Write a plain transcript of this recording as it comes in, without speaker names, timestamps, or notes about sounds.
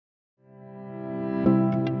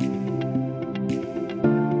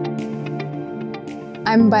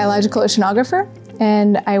I'm a biological oceanographer,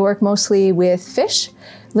 and I work mostly with fish,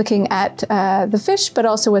 looking at the fish, but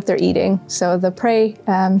also what they're eating, so the prey,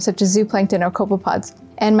 such as zooplankton or copepods.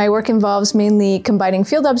 And my work involves mainly combining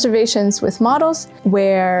field observations with models,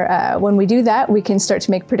 where when we do that, we can start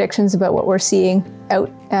to make predictions about what we're seeing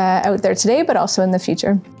out there today, but also in the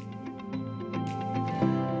future.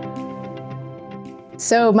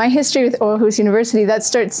 So my history with Aarhus University, that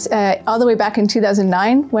starts all the way back in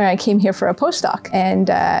 2009, where I came here for a postdoc and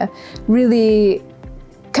really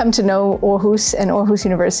come to know Aarhus and Aarhus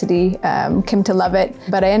University, came to love it.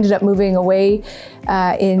 But I ended up moving away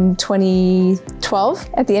in 2012,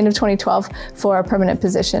 at the end of 2012, for a permanent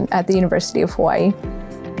position at the University of Hawai'i.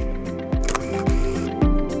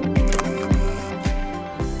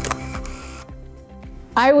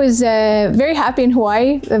 I was very happy in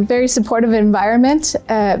Hawaii, a very supportive environment,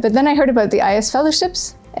 but then I heard about the AIAS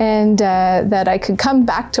fellowships and that I could come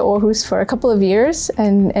back to Aarhus for a couple of years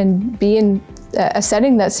and be in a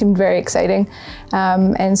setting that seemed very exciting.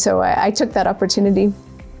 And so I took that opportunity.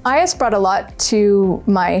 AIAS brought a lot to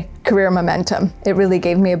my career momentum. It really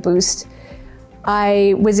gave me a boost.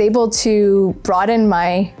 I was able to broaden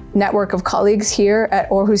my network of colleagues here at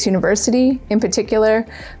Aarhus University in particular,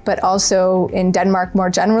 but also in Denmark more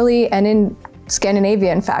generally, and in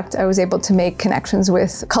Scandinavia, in fact. I was able to make connections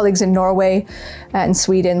with colleagues in Norway and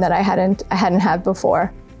Sweden that I hadn't had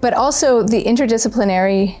before. But also the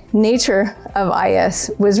interdisciplinary nature of AIAS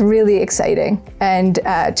was really exciting and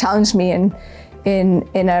challenged me in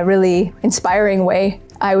a really inspiring way.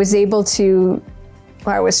 I was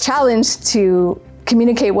challenged to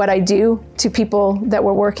communicate what I do to people that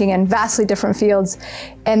were working in vastly different fields,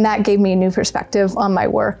 and that gave me a new perspective on my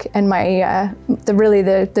work and my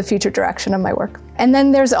the future direction of my work. And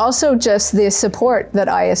then there's also just the support that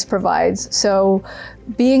AIAS provides. So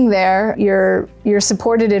being there, you're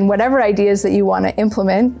supported in whatever ideas that you want to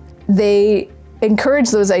implement. They encourage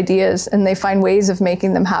those ideas and they find ways of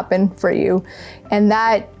making them happen for you. And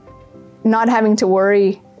that, not having to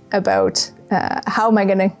worry about how am I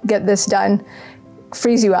going to get this done,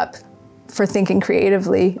 frees you up for thinking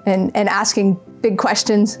creatively and asking big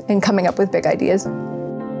questions and coming up with big ideas.